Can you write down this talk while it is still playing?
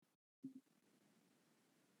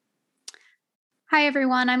Hi,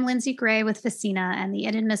 everyone. I'm Lindsay Gray with Vicina and the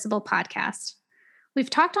Inadmissible podcast. We've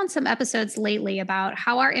talked on some episodes lately about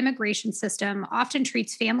how our immigration system often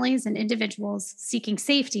treats families and individuals seeking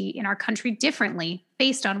safety in our country differently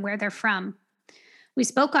based on where they're from. We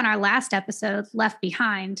spoke on our last episode, Left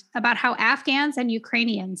Behind, about how Afghans and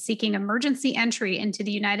Ukrainians seeking emergency entry into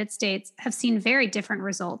the United States have seen very different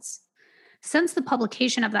results. Since the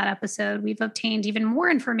publication of that episode, we've obtained even more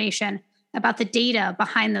information about the data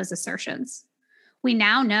behind those assertions. We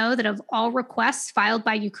now know that of all requests filed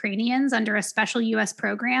by Ukrainians under a special U.S.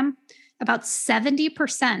 program, about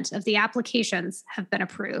 70% of the applications have been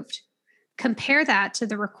approved. Compare that to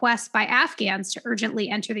the requests by Afghans to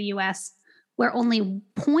urgently enter the U.S., where only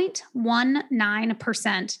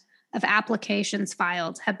 0.19% of applications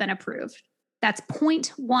filed have been approved. That's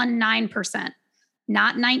 0.19%,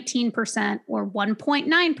 not 19% or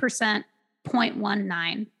 1.9%,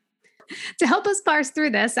 0.19. To help us parse through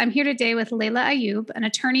this, I'm here today with Layla Ayub, an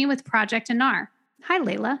attorney with Project Anar. Hi,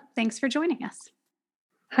 Layla. Thanks for joining us.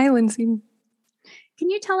 Hi, Lindsay. Can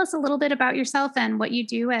you tell us a little bit about yourself and what you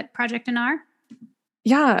do at Project Anar?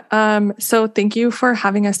 Yeah, so thank you for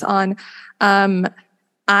having us on.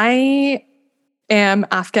 I am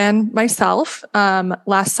Afghan myself.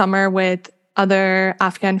 Last summer with other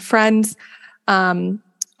Afghan friends,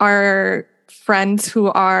 our friends who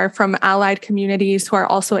are from allied communities who are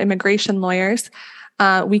also immigration lawyers,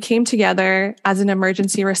 we came together as an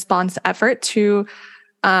emergency response effort to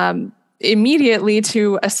immediately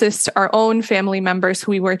to assist our own family members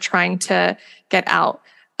who we were trying to get out.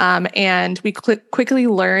 And we quickly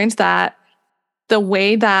learned that the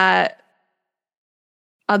way that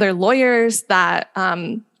other lawyers, that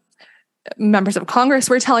members of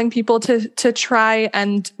Congress were telling people to try,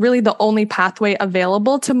 and really the only pathway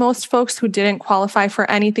available to most folks who didn't qualify for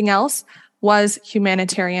anything else was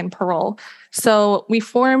humanitarian parole. So we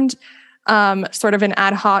formed sort of an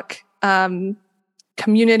ad hoc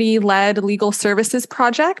community-led legal services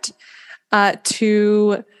project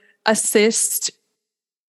to assist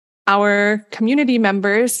our community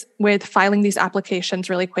members with filing these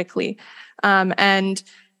applications really quickly. And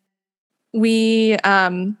we,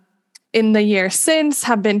 in the year since,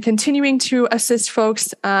 have been continuing to assist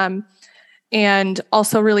folks and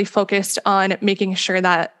also really focused on making sure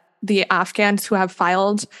that the Afghans who have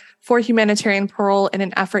filed for humanitarian parole in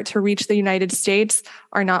an effort to reach the United States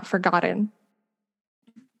are not forgotten.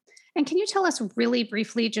 And can you tell us really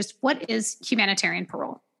briefly just what is humanitarian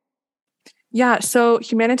parole? Yeah, so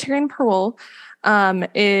humanitarian parole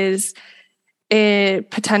is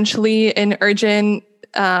potentially an urgent,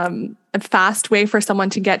 a fast way for someone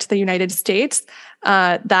to get to the United States.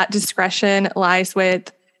 That discretion lies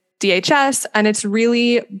with DHS, and it's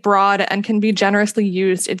really broad and can be generously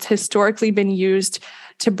used. It's historically been used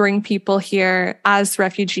to bring people here as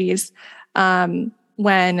refugees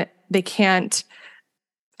when they can't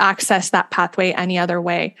access that pathway any other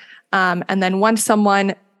way. And then once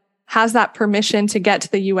someone has that permission to get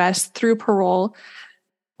to the US through parole,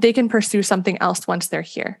 they can pursue something else once they're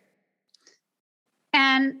here.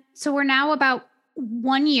 And so we're now about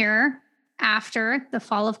 1 year after the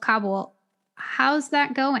fall of Kabul. How's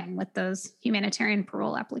that going with those humanitarian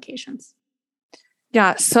parole applications?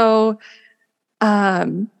 Yeah, so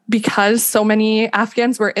because so many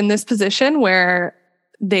Afghans were in this position where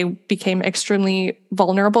they became extremely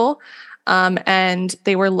vulnerable and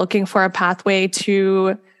they were looking for a pathway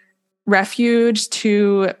to refuge,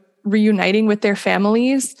 to reuniting with their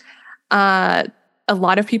families, a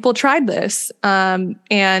lot of people tried this.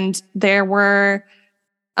 And there were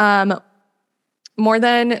more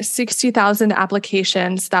than 60,000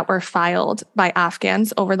 applications that were filed by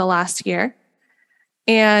Afghans over the last year.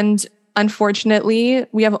 And unfortunately,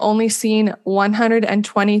 we have only seen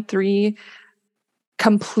 123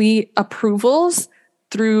 complete approvals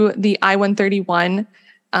through the I-131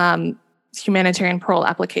 humanitarian parole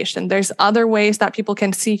application. There's other ways that people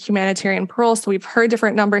can seek humanitarian parole. So we've heard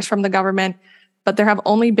different numbers from the government, but there have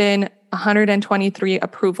only been 123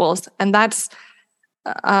 approvals. And that's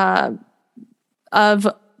of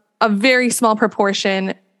a very small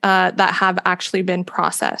proportion that have actually been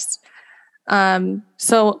processed.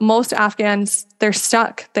 So most Afghans, they're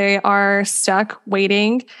stuck. They are stuck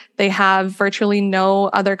waiting. They have virtually no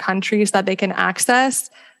other countries that they can access.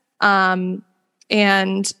 And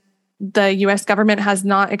the US government has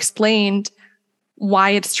not explained why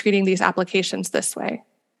it's treating these applications this way.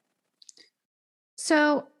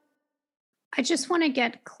 So I just want to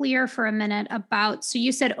get clear for a minute about, so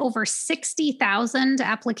you said over 60,000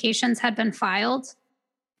 applications had been filed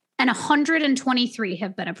and 123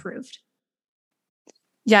 have been approved.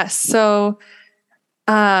 Yes. So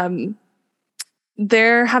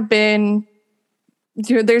there have been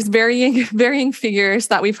There's varying figures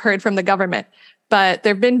that we've heard from the government, but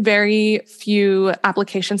there have been very few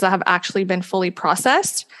applications that have actually been fully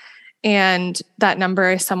processed. And that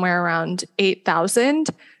number is somewhere around 8,000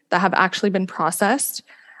 that have actually been processed.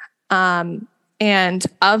 And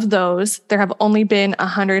of those, there have only been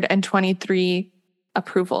 123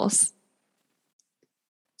 approvals.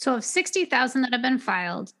 So of 60,000 that have been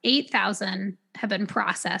filed, 8,000 have been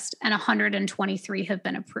processed and 123 have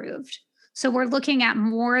been approved. So we're looking at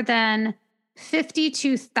more than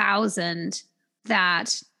 52,000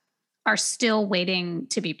 that are still waiting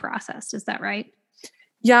to be processed. Is that right?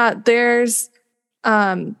 Yeah, there's,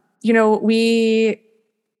 we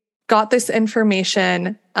got this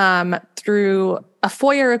information through a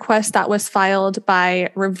FOIA request that was filed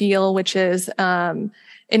by Reveal, which is an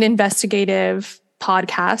investigative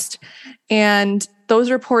podcast. And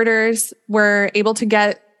those reporters were able to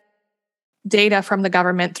get data from the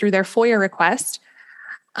government through their FOIA request.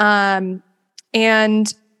 And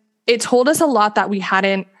it told us a lot that we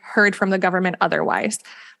hadn't heard from the government otherwise.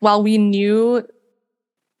 While we knew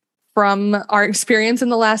from our experience in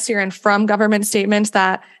the last year and from government statements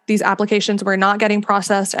that these applications were not getting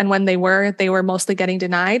processed, and when they were mostly getting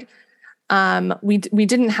denied, we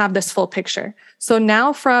didn't have this full picture. So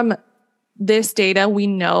now from this data, we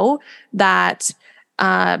know that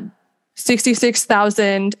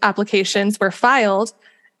 66,000 applications were filed.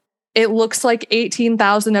 It looks like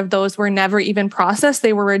 18,000 of those were never even processed.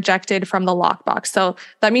 They were rejected from the lockbox. So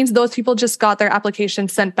that means those people just got their application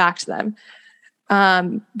sent back to them.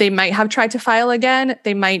 They might have tried to file again.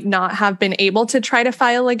 They might not have been able to try to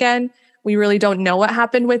file again. We really don't know what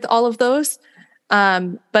happened with all of those.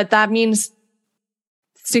 But that means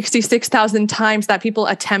 66,000 times that people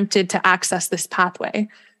attempted to access this pathway.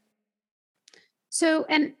 So,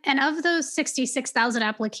 and of those 66,000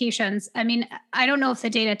 applications, I mean, I don't know if the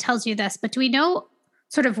data tells you this, but do we know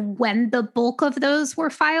sort of when the bulk of those were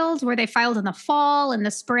filed? Were they filed in the fall, in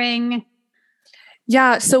the spring?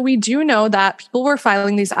 Yeah, so we do know that people were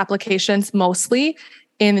filing these applications mostly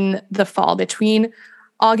in the fall, between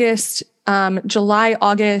July,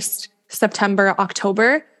 August, September,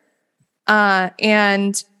 October.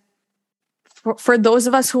 And for those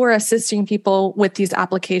of us who are assisting people with these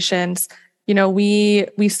applications,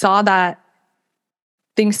 we saw that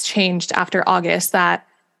things changed after August, that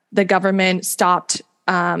the government stopped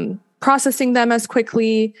processing them as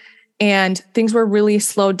quickly, and things were really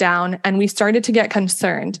slowed down, and we started to get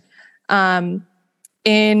concerned.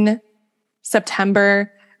 In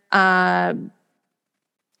September,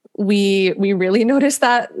 we really noticed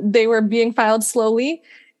that they were being filed slowly,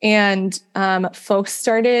 and folks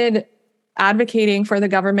started advocating for the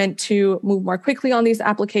government to move more quickly on these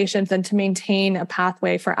applications and to maintain a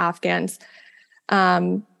pathway for Afghans.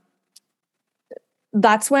 That's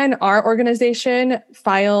when our organization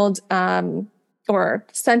filed or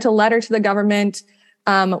sent a letter to the government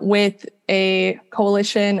with a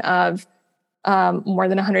coalition of more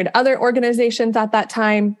than 100 other organizations at that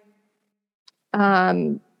time.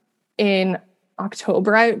 In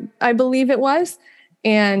October, I believe it was.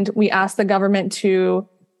 And we asked the government to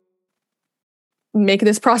make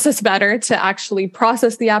this process better, to actually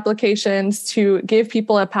process the applications, to give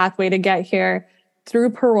people a pathway to get here through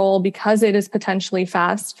parole, because it is potentially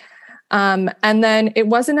fast. And then it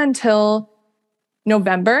wasn't until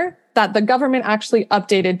November that the government actually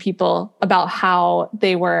updated people about how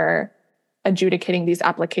they were adjudicating these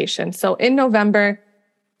applications. So in November,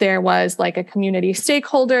 there was like a community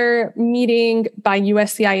stakeholder meeting by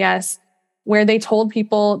USCIS where they told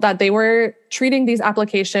people that they were treating these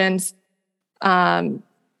applications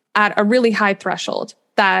at a really high threshold,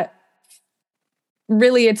 that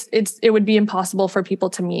really it would be impossible for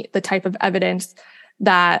people to meet the type of evidence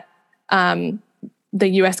that the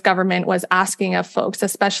US government was asking of folks,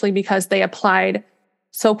 especially because they applied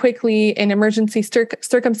so quickly in emergency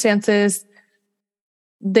circumstances.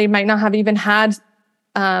 They might not have even had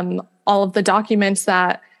all of the documents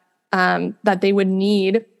that they would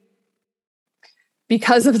need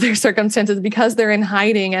because of their circumstances, because they're in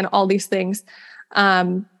hiding and all these things.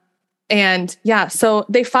 So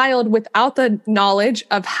they filed without the knowledge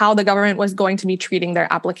of how the government was going to be treating their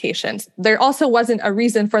applications. There also wasn't a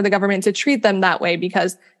reason for the government to treat them that way,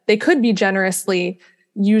 because they could be generously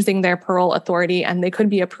using their parole authority and they could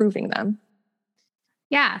be approving them.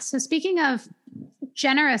 Yeah. So speaking of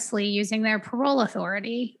generously using their parole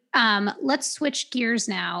authority, let's switch gears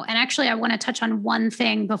now. And actually, I want to touch on one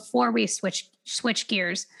thing before we switch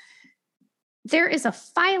gears. There is a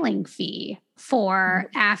filing fee for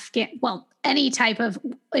any type of,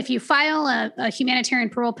 if you file a humanitarian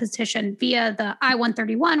parole petition via the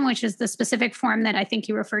I-131, which is the specific form that I think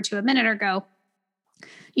you referred to a minute ago,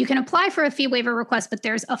 You can apply for a fee waiver request, but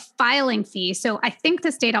there's a filing fee. So I think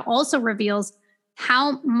this data also reveals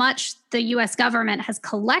how much the US government has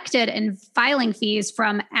collected in filing fees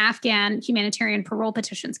from Afghan humanitarian parole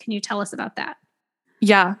petitions. Can you tell us about that?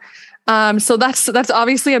 Yeah. So that's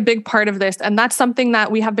obviously a big part of this. And that's something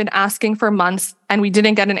that we have been asking for months and we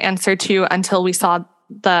didn't get an answer to until we saw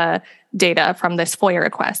the data from this FOIA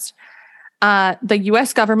request. The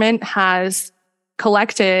US government has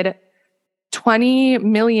collected $20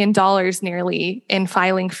 million nearly in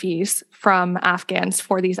filing fees from Afghans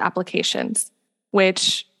for these applications,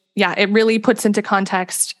 which, yeah, it really puts into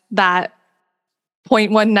context that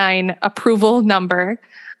 0.19 approval number.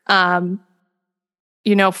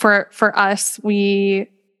 For us, we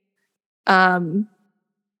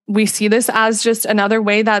see this as just another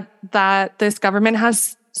way that this government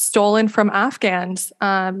has stolen from Afghans.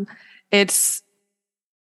 There's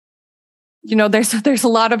a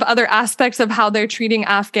lot of other aspects of how they're treating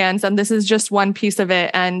Afghans, and this is just one piece of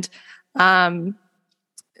it. And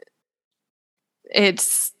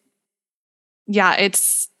it's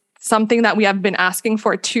something that we have been asking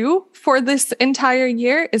for too for this entire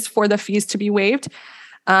year, is for the fees to be waived.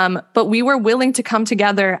 But we were willing to come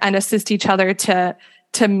together and assist each other to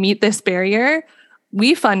meet this barrier.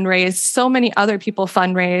 We fundraised, so many other people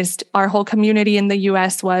fundraised. Our whole community in the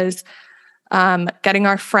US was getting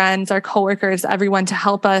our friends, our coworkers, everyone to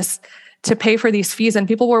help us to pay for these fees. And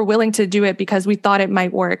people were willing to do it because we thought it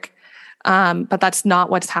might work. But that's not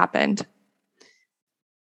what's happened.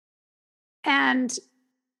 And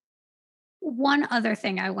one other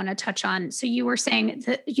thing I want to touch on. So you were saying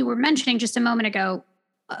that you were mentioning just a moment ago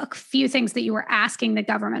a few things that you were asking the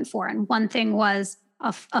government for. And one thing was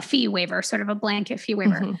a fee waiver, sort of a blanket fee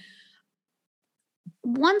waiver. Mm-hmm.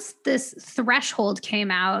 Once this threshold came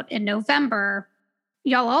out in November,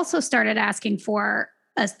 y'all also started asking for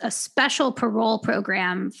a special parole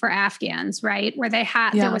program for Afghans, right? Where there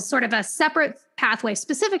was sort of a separate pathway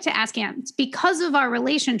specific to Afghans because of our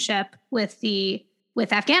relationship with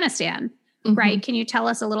Afghanistan, mm-hmm. right? Can you tell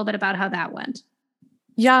us a little bit about how that went?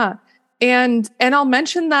 Yeah. And I'll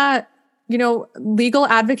mention that, legal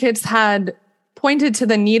advocates had pointed to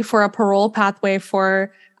the need for a parole pathway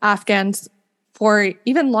for Afghans for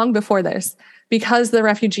even long before this, because the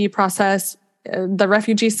refugee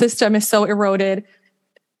system is so eroded.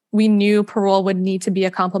 We knew parole would need to be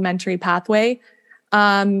a complementary pathway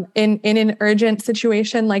in an urgent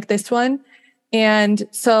situation like this one. And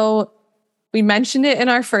so we mentioned it in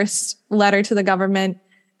our first letter to the government.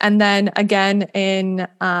 And then again in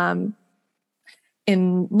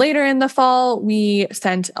later in the fall, we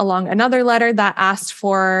sent along another letter that asked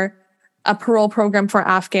for a parole program for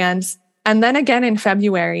Afghans. And then again in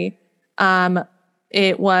February,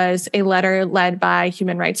 it was a letter led by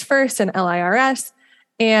Human Rights First and LIRS.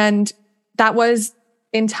 And that was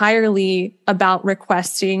entirely about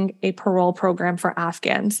requesting a parole program for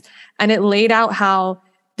Afghans. And it laid out how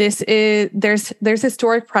there's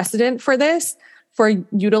historic precedent for this, for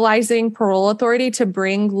utilizing parole authority to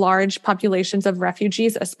bring large populations of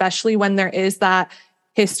refugees, especially when there is that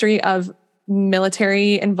history of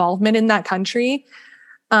military involvement in that country.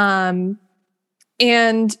 And,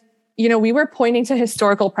 we were pointing to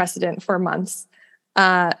historical precedent for months.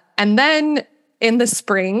 And then in the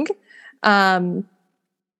spring,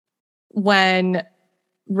 when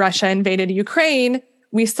Russia invaded Ukraine,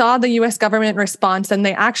 we saw the US government response, and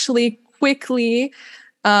they actually quickly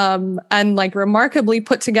and remarkably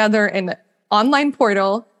put together an online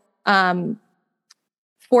portal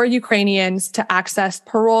for Ukrainians to access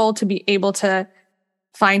parole, to be able to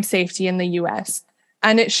find safety in the US.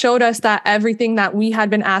 And it showed us that everything that we had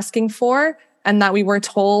been asking for and that we were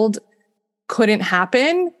told couldn't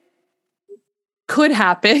happen, could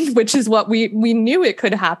happen, which is what we knew it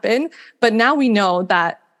could happen. But now we know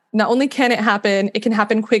that not only can it can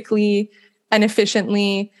happen quickly and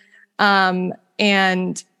efficiently,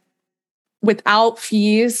 and without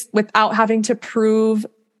fees, without having to prove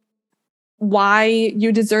why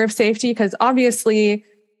you deserve safety. Because obviously,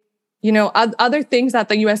 other things that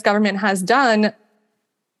the US government has done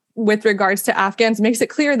with regards to Afghans makes it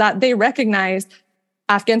clear that they recognize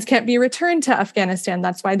Afghans can't be returned to Afghanistan.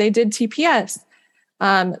 That's why they did TPS.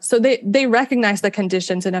 So they recognize the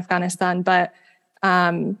conditions in Afghanistan, but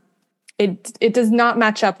it does not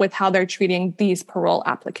match up with how they're treating these parole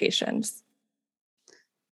applications.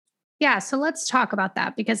 Yeah, so let's talk about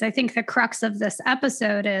that, because I think the crux of this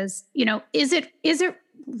episode is, is it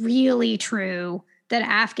really true that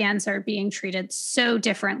Afghans are being treated so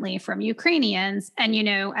differently from Ukrainians? And,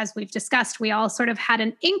 as we've discussed, we all sort of had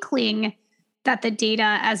an inkling that the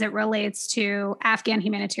data as it relates to Afghan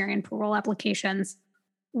humanitarian parole applications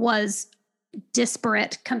was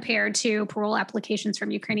disparate compared to parole applications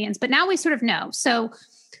from Ukrainians. But now we sort of know. So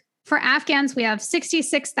for Afghans, we have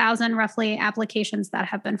 66,000 roughly applications that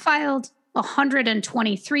have been filed,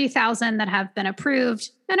 123,000 that have been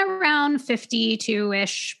approved, and around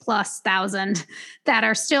 52-ish plus thousand that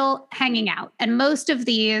are still hanging out. And most of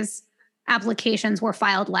these applications were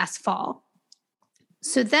filed last fall.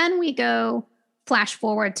 So then we go flash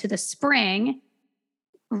forward to the spring.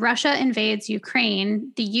 Russia invades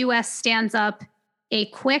Ukraine. The US stands up a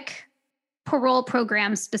quick parole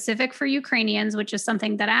program specific for Ukrainians, which is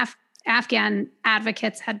something that Afghan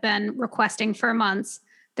advocates had been requesting for months.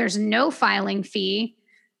 There's no filing fee.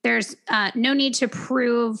 There's no need to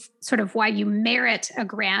prove sort of why you merit a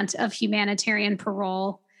grant of humanitarian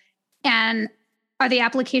parole. And are the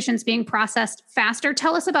applications being processed faster?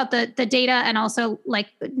 Tell us about the data, and also like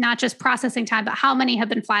not just processing time, but how many have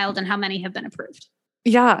been filed and how many have been approved.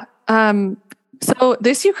 Yeah. So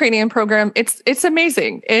this Ukrainian program, it's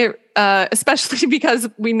amazing. Especially because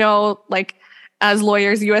we know, like, as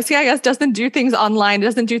lawyers, USCIS doesn't do things online,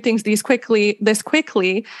 doesn't do things this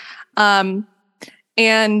quickly.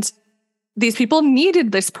 And these people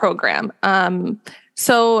needed this program.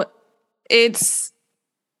 So it's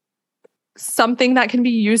something that can be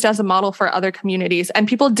used as a model for other communities. And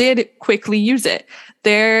people did quickly use it.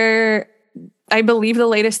 I believe the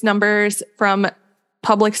latest numbers from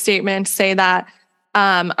public statements say that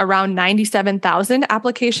around 97,000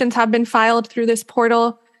 applications have been filed through this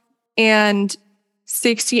portal, and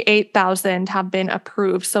 68,000 have been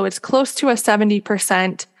approved. So it's close to a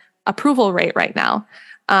 70% approval rate right now.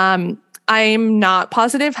 I'm not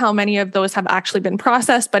positive how many of those have actually been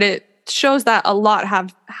processed, but it shows that a lot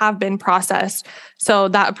have been processed. So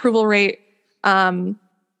that approval rate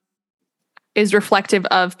is reflective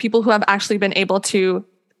of people who have actually been able to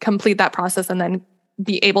complete that process and then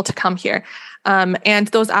be able to come here. And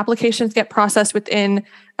those applications get processed within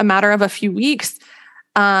a matter of a few weeks.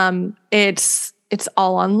 It's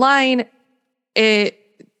all online. It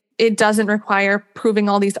doesn't require proving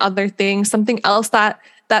all these other things. Something else that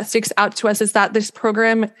sticks out to us is that this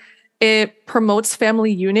program, it promotes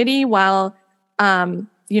family unity, while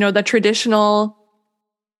the traditional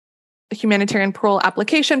humanitarian parole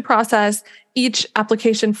application process, each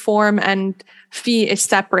application form and fee is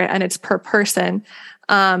separate and it's per person,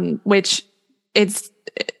 which it's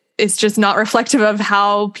just not reflective of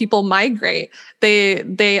how people migrate.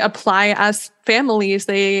 They apply as families.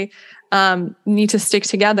 They need to stick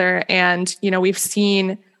together. And, we've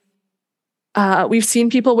seen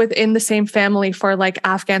people within the same family, for like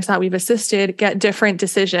Afghans that we've assisted, get different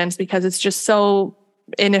decisions because it's just so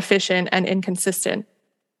inefficient and inconsistent.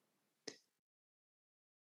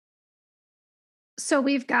 So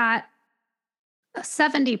we've got a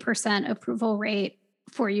 70% approval rate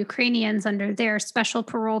for Ukrainians under their special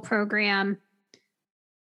parole program,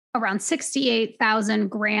 around 68,000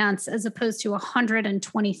 grants as opposed to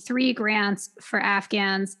 123 grants for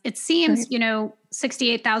Afghans. It seems,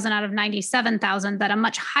 68,000 out of 97,000, that a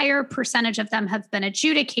much higher percentage of them have been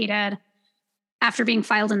adjudicated after being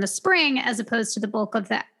filed in the spring, as opposed to the bulk of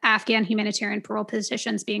the Afghan humanitarian parole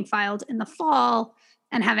petitions being filed in the fall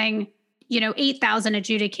and having, 8,000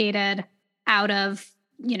 adjudicated out of,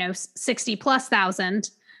 60 plus thousand.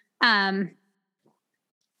 So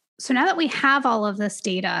now that we have all of this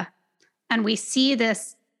data and we see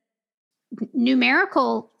this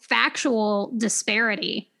numerical, factual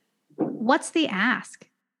disparity, what's the ask?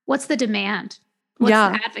 What's the demand? What's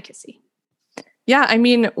the advocacy? Yeah, I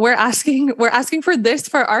mean, we're asking for this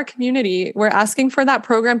for our community. We're asking for that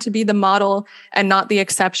program to be the model and not the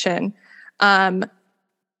exception.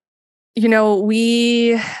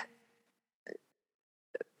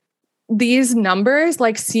 These numbers,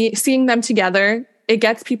 like seeing them together, it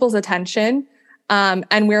gets people's attention.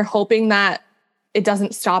 And we're hoping that it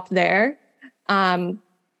doesn't stop there. I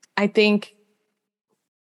think,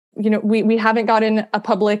 we haven't gotten a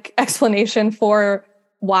public explanation for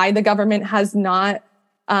why the government has not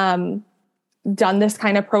done this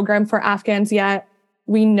kind of program for Afghans yet.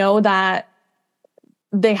 We know that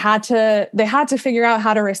they had to figure out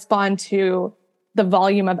how to respond to the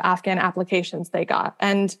volume of Afghan applications they got.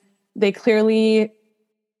 And they clearly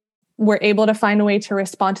were able to find a way to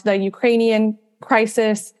respond to the Ukrainian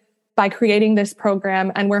crisis by creating this program.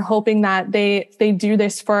 And we're hoping that they do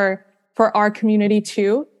this for our community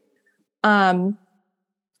too.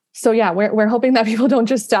 So yeah, we're hoping that people don't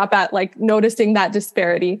just stop at like noticing that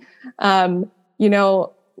disparity. In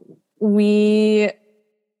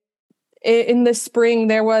the spring,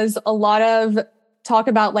 there was a lot of talk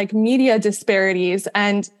about like media disparities,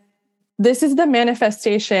 and this is the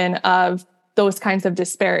manifestation of those kinds of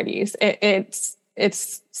disparities. It's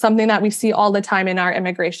it's something that we see all the time in our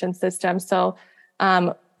immigration system. So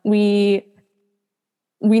we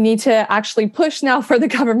need to actually push now for the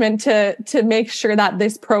government to make sure that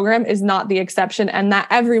this program is not the exception and that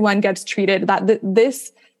everyone gets treated, that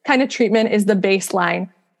this kind of treatment is the baseline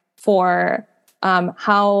for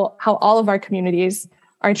how all of our communities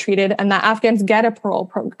are treated, and that Afghans get a parole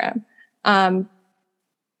program. How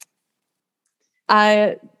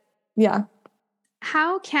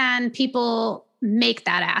can people make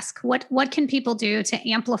that ask? What can people do to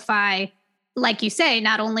amplify, like you say,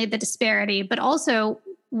 not only the disparity, but also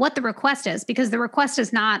what the request is? Because the request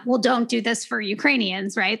is not, well, don't do this for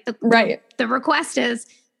Ukrainians, right? The request is,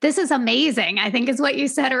 this is amazing, I think is what you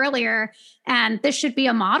said earlier. And this should be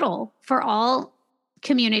a model for all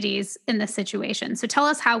communities in this situation. So tell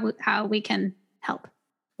us how we can help.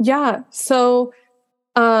 Yeah. So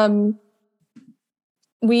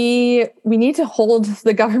we need to hold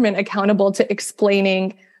the government accountable to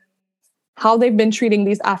explaining how they've been treating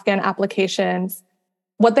these Afghan applications,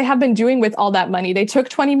 what they have been doing with all that money. They took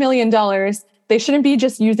 $20 million. They shouldn't be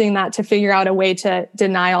just using that to figure out a way to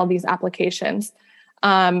deny all these applications.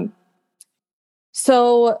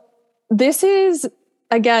 So this is,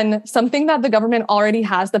 again, something that the government already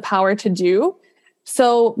has the power to do.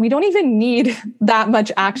 So we don't even need that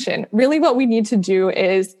much action. Really, what we need to do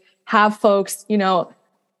is have folks,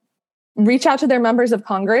 reach out to their members of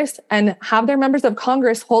Congress and have their members of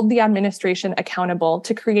Congress hold the administration accountable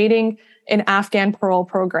to creating an Afghan parole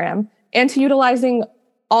program and to utilizing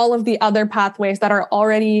all of the other pathways that are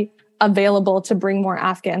already available to bring more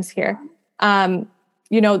Afghans here.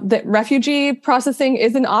 The refugee processing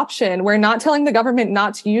is an option. We're not telling the government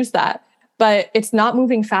not to use that, but it's not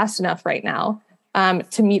moving fast enough right now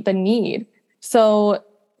to meet the need. So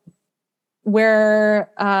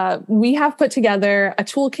we have put together a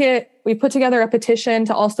toolkit. We put together a petition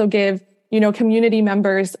to also give, community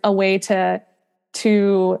members a way to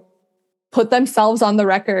put themselves on the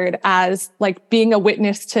record as like being a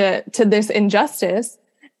witness to this injustice,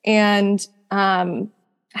 and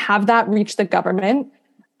have that reach the government.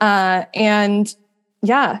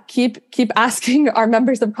 Keep asking our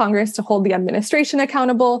members of Congress to hold the administration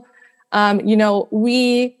accountable.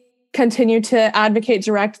 We continue to advocate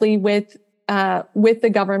directly with the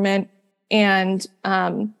government and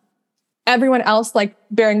everyone else, like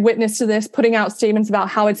bearing witness to this, putting out statements about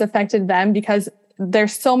how it's affected them, because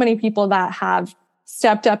there's so many people that have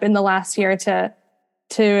stepped up in the last year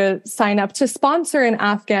to sign up to sponsor an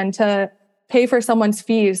Afghan, to pay for someone's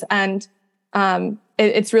fees. And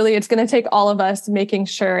it's going to take all of us making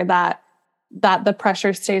sure that the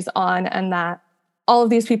pressure stays on, and that all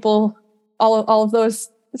of these people, all of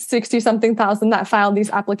those 60-something thousand that filed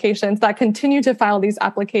these applications, that continue to file these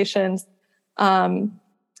applications,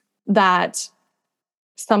 that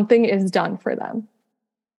something is done for them.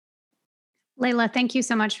 Layla, thank you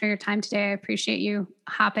so much for your time today. I appreciate you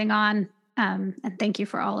hopping on, and thank you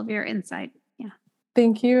for all of your insight. Yeah.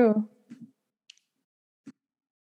 Thank you.